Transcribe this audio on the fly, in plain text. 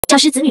教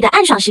师子女的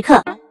暗爽时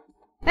刻。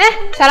哎，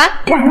小兰，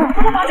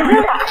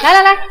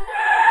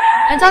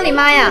来，找你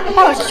妈呀！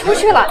鲍老师出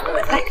去了，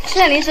来吃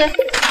点零食，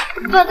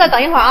坐这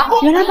等一会儿啊。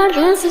原来班主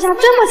任私下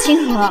这么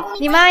亲和，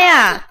你妈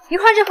呀，一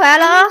会儿就回来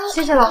了啊！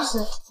谢谢老师。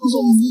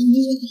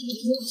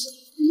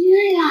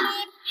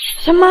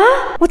什么？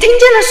我听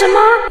见了什么？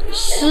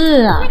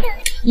是啊，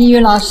英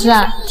语老师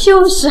啊，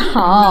就是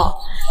好，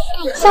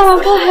下完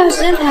课还有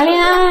时间谈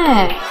恋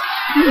爱。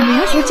你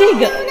要说这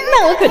个，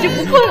那我可就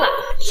不困了，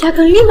下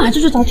课立马就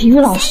去找体育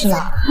老师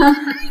了。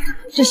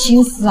这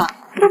心思啊，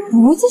都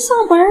不在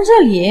上班这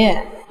里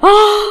啊！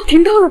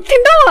听到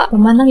了，我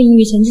们那个英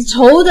语成绩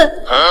抽的。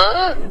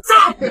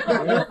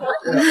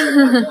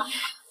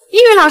英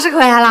语老师回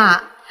来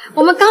啦！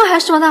我们刚还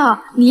说到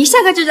你一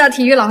下课就叫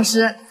体育老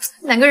师，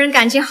两个人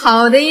感情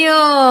好的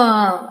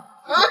哟。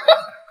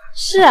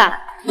是啊，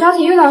找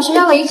体育老师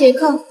要了1节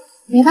课，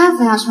没办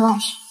法呀，陈老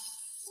师。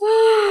哇，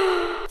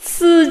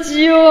刺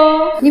激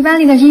哦！你班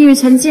里的英语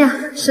成绩啊，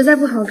实在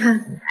不好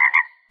看。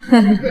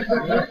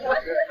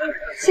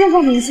现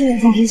在年轻人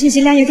感情信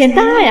息量有点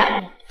大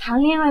呀，谈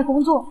恋爱、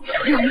工作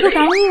两个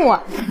耽误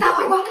啊！大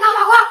八卦！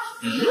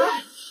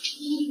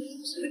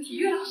是个体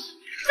育老师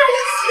在一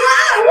起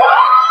了！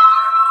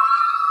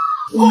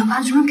我们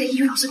班主任跟英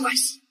语老师关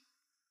系，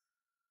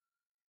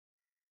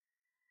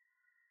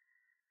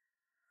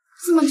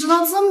怎么知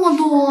道这么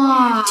多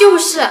啊？就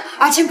是，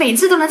而且每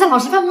次都能在老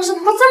师办公室拿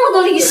到这么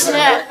多零食，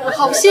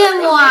好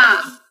羡慕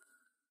啊！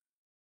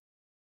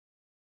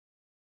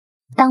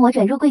当我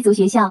转入贵族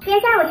学校，今天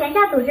下午全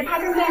校组织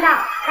拍证件照，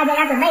大家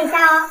要准备一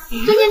下哦。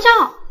证件照？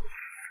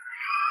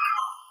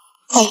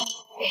哦，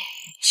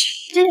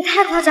这也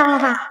太夸张了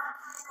吧！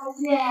小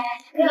姐，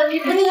这个皮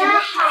肤真好。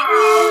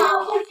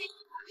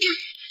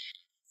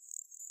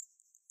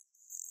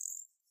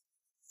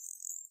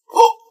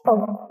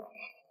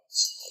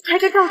拍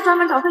个照专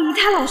门找个仪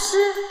态老师。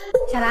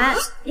小兰，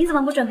你怎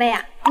么不准备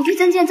啊？一个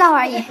证件照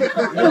而已，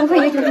会不会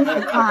有点浮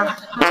夸？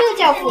这个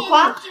叫浮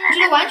夸，我觉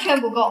得完全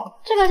不够。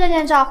这个证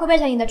件照会变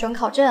成你的准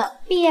考证、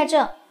毕业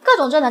证、各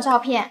种证的照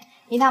片，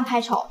一旦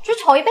拍丑就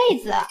丑一辈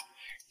子。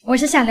我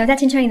是想留在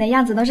青春里的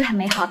样子都是很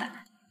美好的。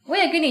我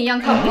也跟你一样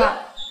看不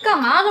惯，干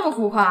嘛这么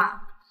浮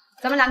夸？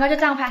咱们两个就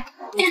这样拍。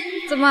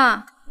怎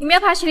么，你们要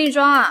拍情侣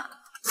装啊？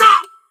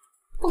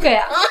不给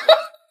啊？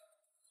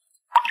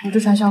我就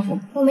穿校服。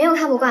我没有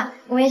看不惯，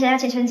我也想要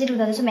青春记录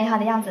的是美好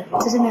的样子，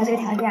只是没有这个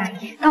条件而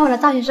已。让我的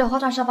造型师和化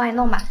妆师帮你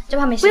弄吧，这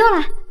怕没事。不用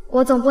了，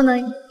我总不能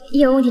一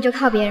有问题就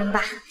靠别人吧。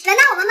难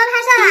道我们都拍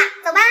摄了？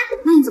走吧。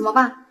那你怎么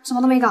办？什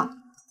么都没搞。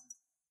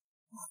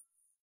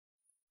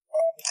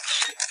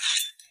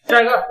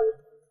下一个。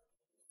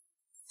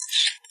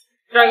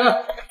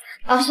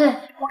老师，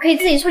我可以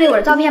自己处理我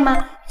的照片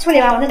吗？处理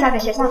完我再交给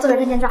学校作为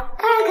证件照。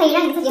当然可以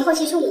让你自己后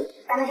期处理，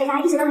咱们学校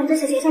一直都很支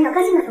持学生有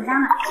个性的主张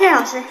呢。谢谢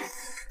老师。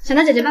想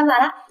到解决办法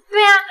了？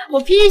对呀，我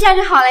P 一下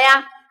就好了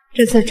呀。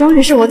这次终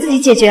于是我自己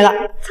解决了，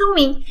聪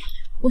明。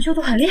我修图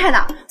很厉害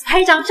的，拍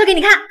一张秀给你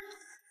看。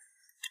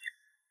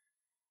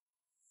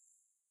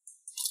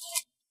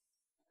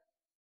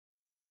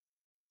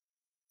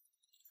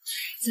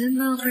怎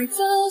么会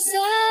走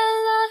散了？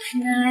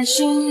那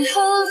时候最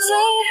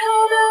好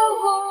的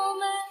我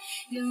们，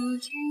有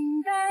简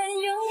单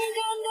勇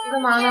敢的。干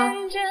嘛呢？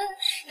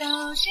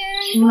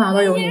你哪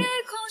都有你。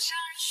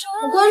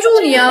我关注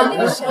你啊！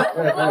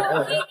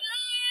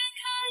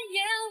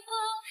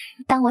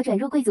当我转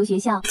入贵族学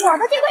校，我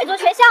都进贵族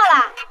学校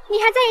了，你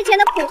还在以前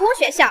的普通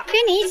学校，跟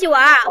你一起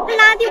玩会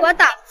拉低我的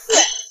档次。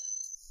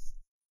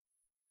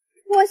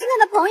我现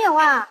在的朋友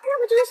啊，要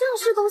么就是上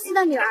市公司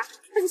的女儿，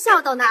或是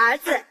校董的儿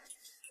子。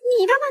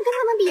你爸爸跟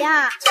他们比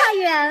啊，差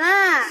远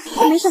了。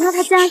我没想到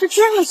他竟然是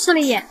这样的势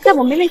利眼，在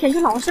我妹面前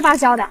就老实巴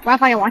交的，玩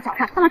法也玩小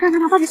看，让他看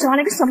看他到底喜欢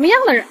了一个什么样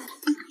的人。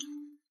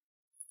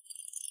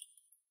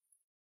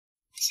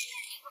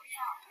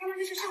要么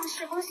就是上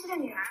市公司的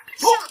女儿，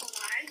校董的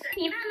儿子。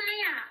你爸妈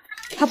呀？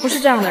他不是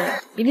这样的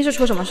人，一定是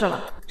出什么事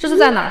了。这是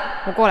在哪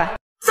儿？我过来。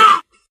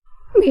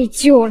没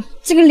救了，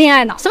这个恋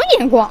爱脑，什么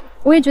眼光？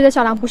我也觉得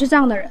小兰不是这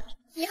样的人。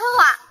以后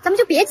啊，咱们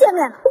就别见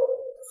面了。你是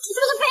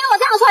不是非要我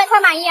这样说你才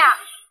满意啊？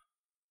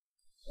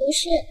不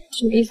是，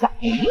什么意思啊？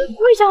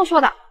我也这样说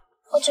的。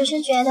我只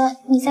是觉得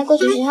你在贵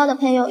族学校的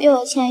朋友又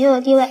有钱又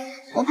有地位，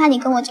我怕你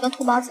跟我这个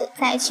土包子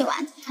在一起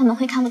玩，他们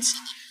会看不起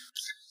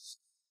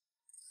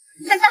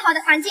你。在这好的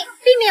环境，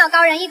并没有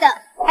高人一等，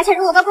而且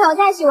如果跟朋友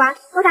在一起玩，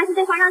不担心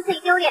对方让自己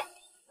丢脸，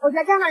我觉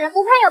得这样的人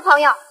不配有朋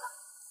友。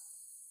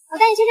我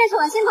带你去认识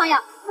我的新朋友，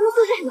他们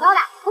素质很高的，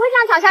不会这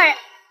样嘲笑人。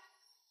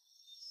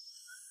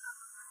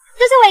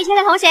这是我以前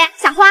的同学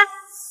小花，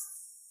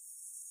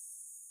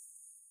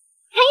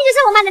他一直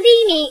是我们班的第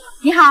1名。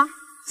你好，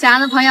小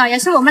杨的朋友也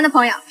是我们的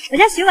朋友，我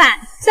叫徐婉。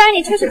虽然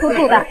你确实土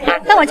土的，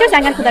但我就喜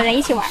欢跟土的人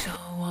一起玩。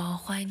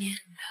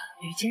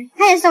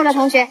他也是我的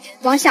同学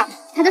王晓，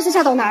他就是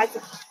校董的儿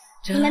子。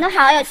你们都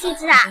好有气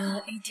质啊！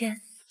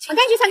我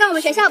带你去参观我们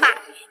学校吧。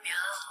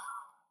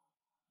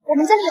我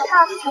们这里有高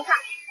尔夫球场，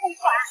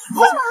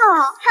哇，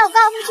还有高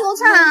尔夫球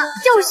场！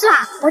就是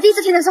啊，我第一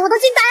次听的时候都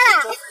惊呆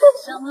了。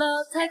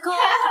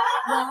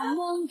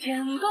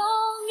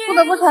不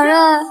得不承认，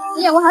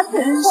你眼光还是挺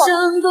不错。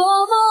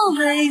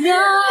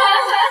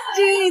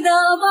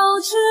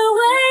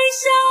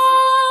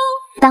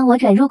当我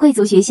转入贵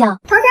族学校，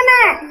同学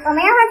们，我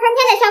们要换春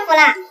天的校服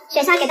了。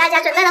学校给大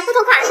家准备了不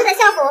同款式的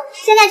校服，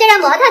现在就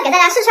让模特给大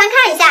家试穿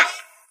看一下。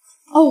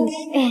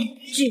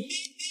OMG，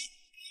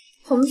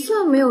 红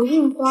色没有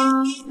印花，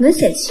能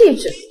显气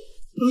质。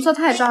红色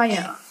太扎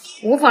眼了，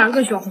我反而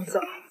更喜欢红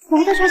色。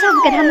模特穿校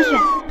服给他们选，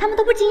他们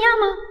都不惊讶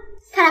吗？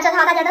看来这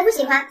套大家都不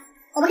喜欢，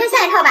我们看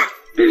下一套吧。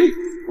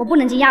我不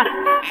能惊讶了，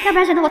要不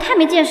然显得我太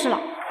没见识了。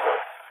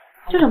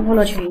这种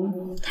polo 裙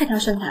太挑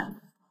身材了。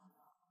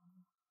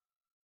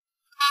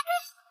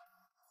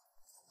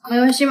玩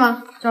游戏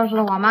吗？教室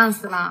的网慢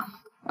死了。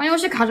玩游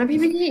戏卡着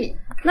PPT，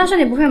 那是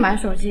你不会买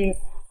手机，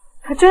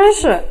还真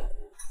是，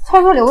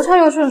操作流畅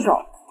又顺手。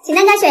请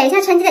大家选一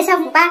下春季的校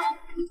服吧。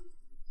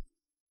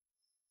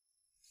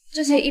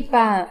这些一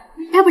般，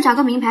要不找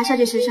个名牌设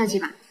计师设计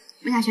吧？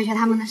我想学学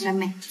他们的审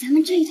美。咱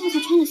们这一套才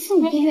穿了4、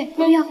5个月，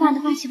又要换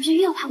的话，岂不是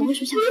又要花5位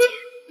数校服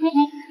钱？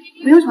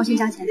不用重新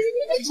交钱，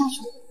学校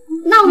出。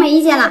那我没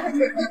意见了。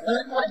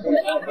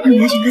那你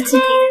要选个自己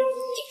的，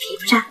顶皮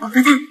不占广告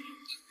摊。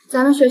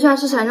咱们学校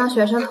是想让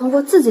学生通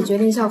过自己决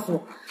定校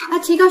服，来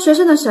提高学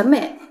生的审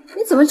美。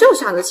你怎么就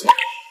傻了钱？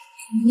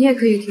你也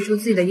可以提出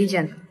自己的意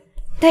见的。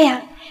对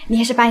呀，你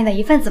也是班里的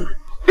一份子嘛。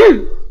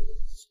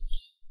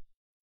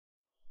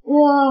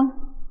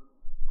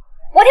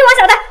我听我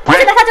小的，我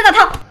选择他这个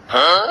套。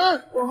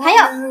还有，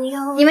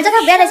你们这套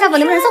不要的校服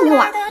能不能送给我？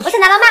我想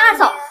拿到卖2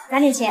手，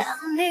攒点钱。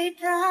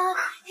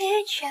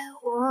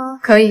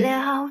可以。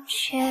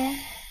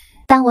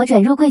当我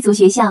转入贵族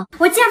学校，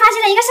我竟然发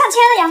现了一个上千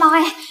的羊毛，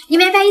哎，你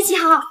们要不要一起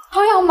薅？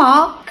薅羊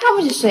毛？看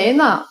不起谁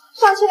呢？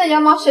上千的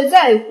羊毛谁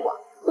在乎啊？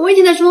我一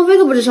天的生活费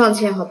都不止上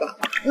千，好吧？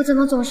我怎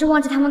么总是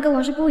忘记他们跟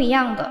我是不一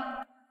样的？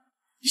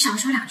你少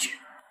说2句。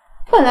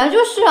本来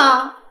就是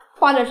啊，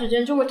花点时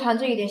间就会谈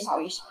这一点小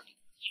意小利。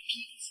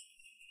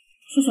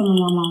是什么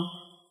羊毛？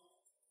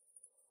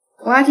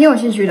我还挺有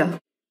兴趣的。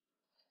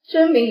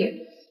真没眼。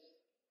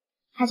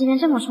他今天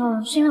这么臭，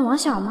是因为王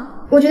小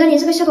吗？我觉得你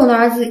是个校董的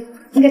儿子，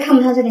应该看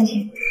不上这点钱。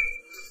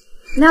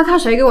那要看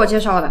谁给我介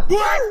绍的。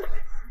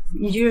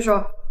你继续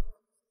说。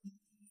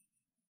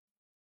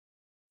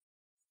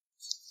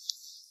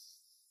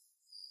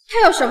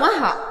他有什么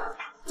好？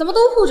怎么都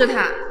护着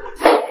他？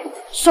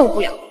受不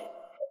了！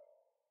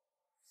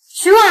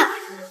徐婉，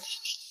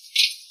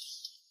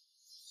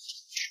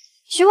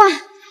徐婉，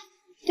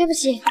对不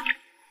起，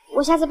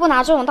我下次不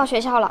拿这种到学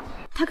校了。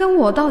他跟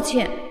我道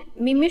歉，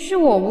明明是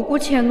我无辜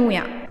迁怒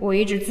呀！我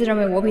一直自认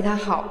为我比他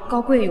好，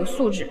高贵有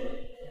素质，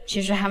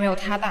其实还没有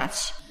他大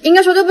气。应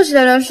该说对不起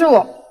的人是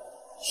我，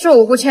是我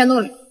无辜迁怒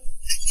了。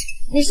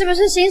你是不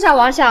是欣赏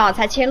王小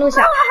才迁怒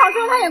小？我好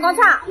说他眼光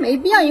差，没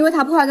必要因为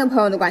他破坏跟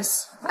朋友的关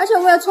系，而且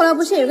我也从来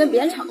不屑于跟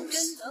别人抢东西。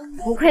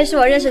不愧是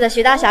我认识的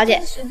徐大小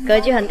姐，格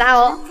局很大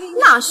哦。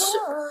那是，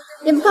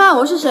你不看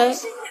我是谁？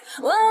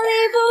我离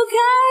不开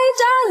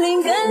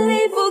darling， 更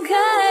离不开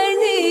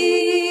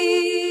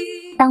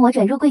你。当我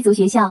转入贵族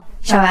学校，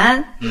小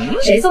兰，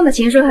谁送的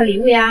情书和礼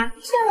物呀？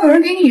竟然有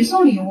人给你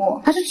送礼物，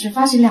还是只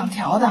发行2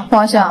条的。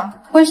王小，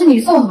不会是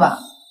你送的吧？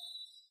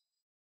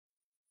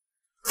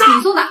是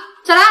你送的，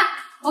小兰，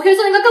我可以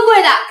送你个更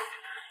贵的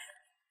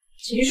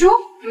情书。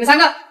你们3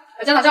个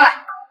把家长叫来。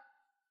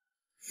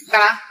干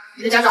嘛？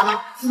你在家长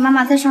吗？我妈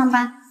妈在上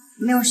班，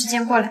没有时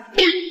间过来。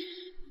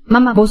妈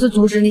妈不是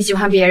阻止你喜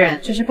欢别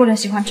人，只是不能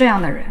喜欢这样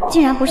的人。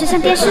竟然不是像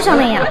电视上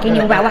那样给你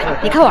500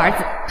万，离开我儿子。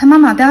他妈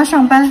妈都要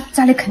上班，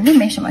家里肯定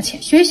没什么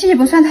钱，学习也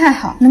不算太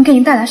好，能给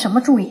你带来什么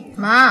注意？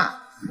妈，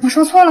我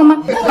说错了吗？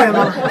不然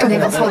妈妈重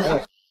点搞错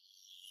了。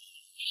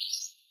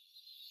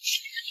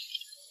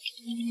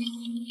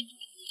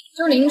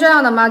就您这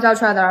样的妈教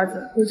出来的儿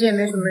子，估计也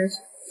没什么人喜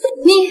欢。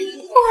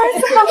我儿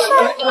子好帅，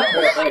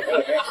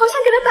好想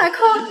给他打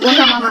call。我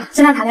想妈妈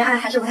这样谈恋爱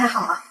还是不太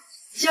好啊。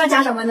希望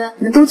家长们呢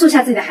能督促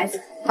下自己的孩子。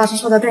老师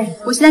说的对，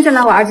我现在就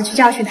拿我儿子去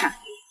教训他。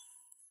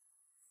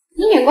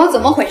你眼光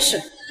怎么回事？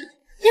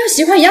要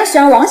喜欢也要喜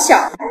欢王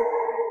小。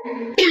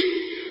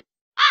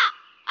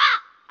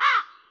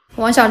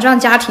王小这样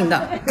家庭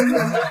的，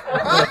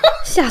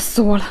吓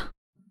死我了。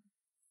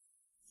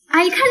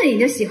阿姨看着你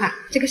就喜欢，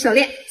这个手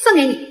链送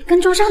给你，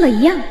跟桌上的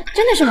一样，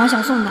真的是王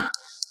小送的。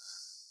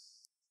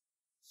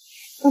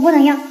我不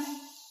能要。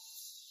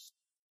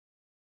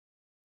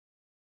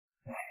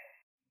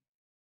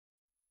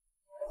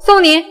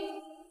送你。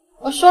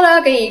我说了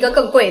要给你一个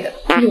更贵的。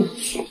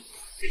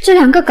这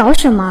2个搞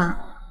什么？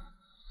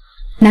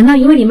难道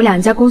因为你们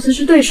2家公司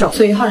是对手，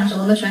所以浩然什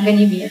么都喜欢跟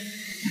你比？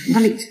哪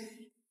里？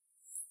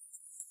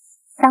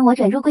当我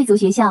转入贵族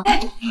学校，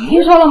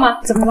听说了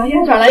吗？怎么完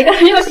全转了一个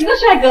很有型的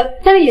帅哥，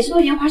家里也是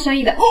做烟花生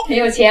意的，很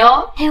有钱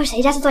哦。还有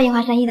谁家是做烟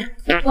花生意的？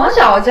王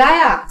小家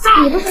呀。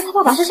你不是他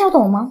爸爸是校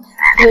董吗？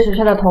对学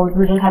校的投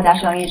资是他家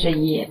生意之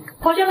一。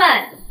同学们，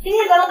今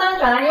天咱们班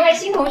转来一位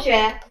新同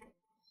学。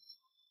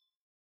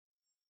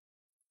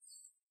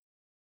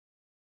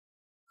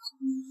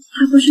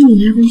他不是你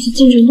家公司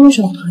竞争对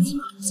手的儿子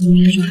吗？怎么没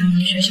有找他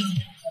们学校？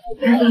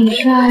还挺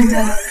帅的。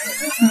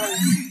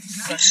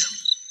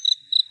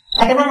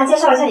来跟大家介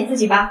绍一下你自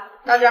己吧。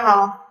大家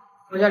好，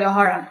我叫刘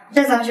浩然。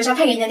这是咱们学校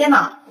配给你的电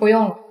脑。不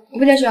用了，我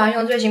不太喜欢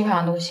用最新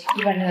款的东西，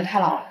一本真的太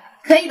老了。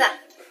可以的，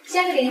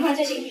现在就给您换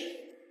最新。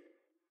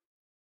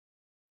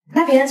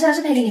那别人车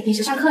是配给你平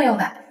时上课用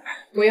的。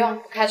不用，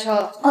我开车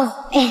了。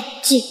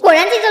OMG， 果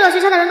然进这种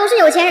学校的人都是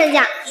有钱人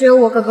家，只有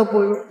我格格不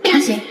入。那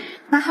行，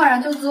那浩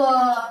然就坐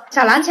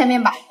小兰前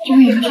面吧。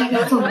终于可以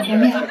都坐我前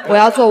面。我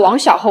要坐王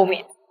小后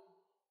面。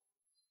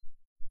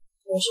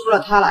我是为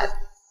了他来的。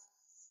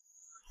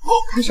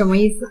他什么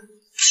意思？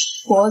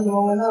我怎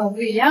么闻到有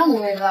不一样的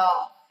味道？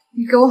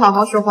你给我好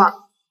好说话。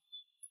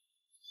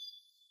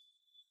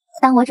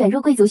当我转入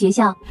贵族学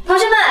校，同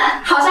学们，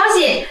好消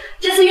息！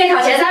这次月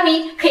考前3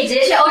名可以直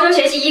接去欧洲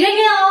学习1个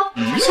月哦。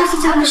上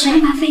次交了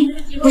10万费，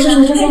不是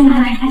说就愿意带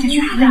大家去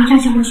海外一站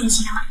交流学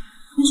习的吗？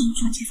为什么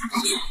说解散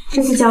开去？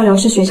这次交流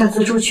是学校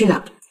资助去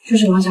的，就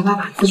是王小爸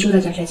爸资助的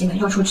奖学金的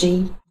用处之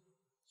一。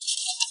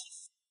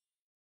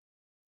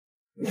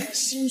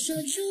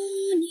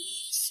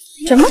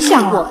怎么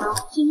想了？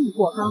心率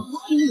过高，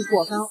心率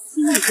过高，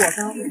心率过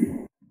高。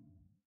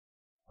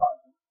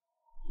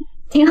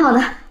挺好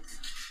的。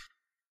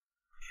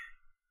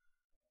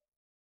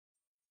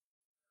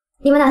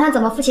你们打算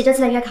怎么复习这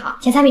次的月考？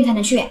前3名才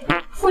能去。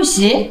复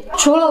习？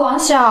除了王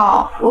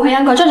小，我和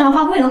杨可正常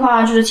发挥的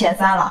话就是前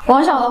3了。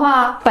王小的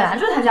话，本来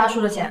就是他家出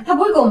的钱，他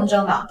不会跟我们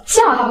争的。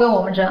幸好他不跟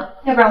我们争，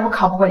要不然我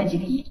考不过年级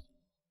第1。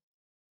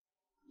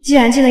既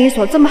然进了一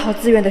所这么好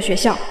资源的学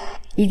校，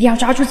一定要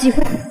抓住机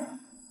会。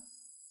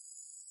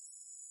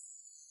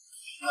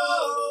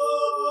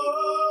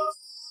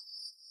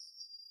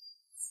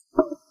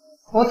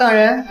我等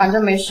人，反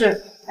正没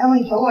事。要不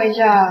你求我一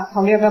下，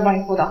考虑要不要帮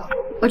你辅导？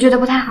我觉得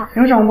不太好。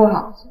有什么不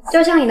好？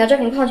就像你的这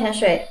瓶矿泉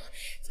水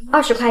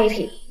，20块1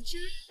瓶，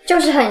就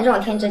是和你这种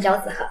天之骄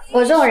子喝。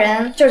我这种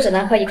人就只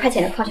能喝1块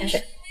钱的矿泉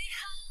水，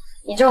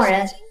你这种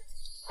人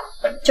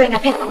就应该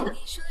配合我的，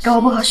跟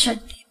我不合适。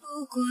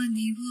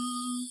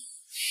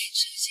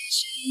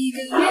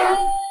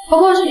不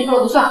过是你说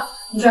了不算，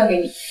不算给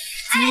你。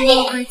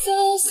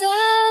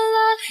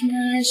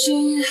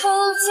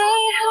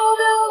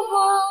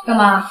干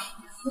嘛？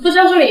我坐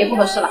教室里也不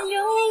合适吧？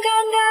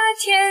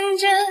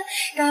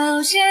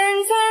到现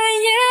在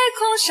夜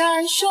空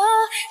闪烁，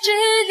只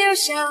留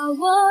下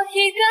我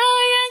一个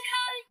人看。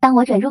当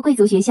我转入贵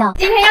族学校，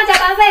今天要交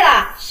班费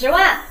了，10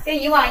万，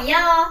跟以往一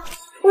样哦。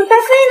我的班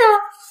费呢？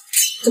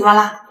怎么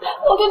了？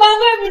我的班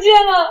费不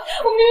见了，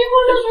我明明放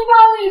在书包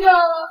里的。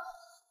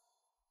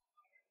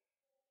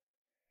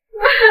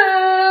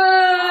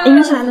应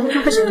该是来了路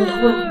上被谁弄脱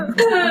了。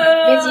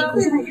别急，我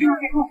现在看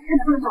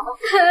得到。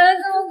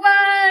怎么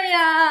办呀？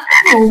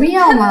有必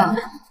要吗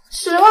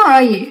？10万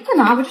而已，再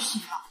拿不就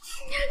行了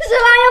？10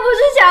万又不是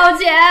小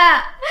钱，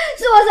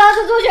是我上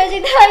次助学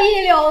金特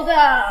意留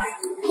的。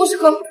不是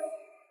哥，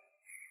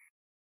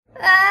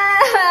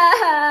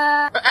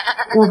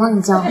我帮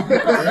你交。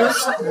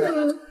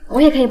我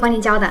也可以帮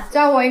你交的。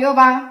加我一个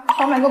吧，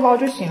少买个包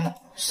就行了，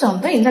省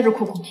得你在这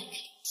哭哭啼啼。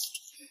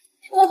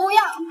我不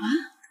要。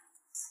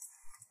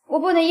我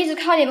不能一直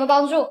靠你们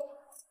帮助，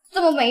这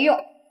么没用。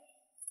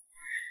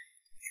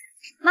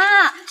妈，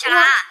小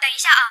兰，等一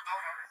下啊，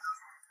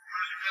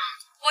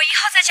我以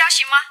后再交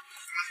行吗？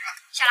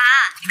小兰，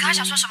你刚刚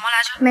想说什么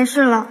来着？没事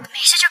了。没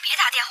事就别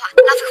打电话，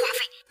浪费话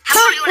费，还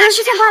不如用来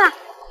吃点好。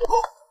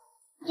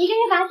1个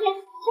月8天，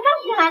吃饭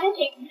时间来得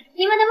及，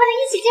你们能不能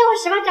一起借我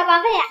10万交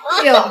班费呀？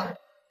哟，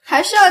还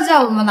是要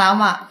叫我们拿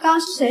嘛？刚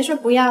刚是谁说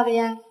不要的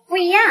呀？不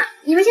一样，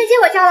你们先借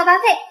我交了班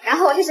费，然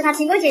后我去使他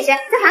勤工俭学，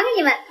再还给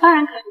你们。当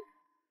然可以。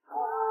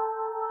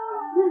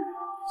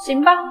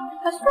行吧，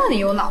还算你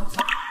有脑子。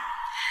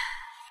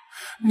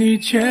你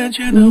还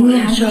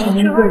是同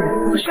一个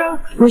人，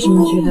为什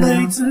么觉得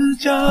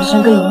好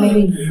像更有魅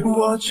力呢？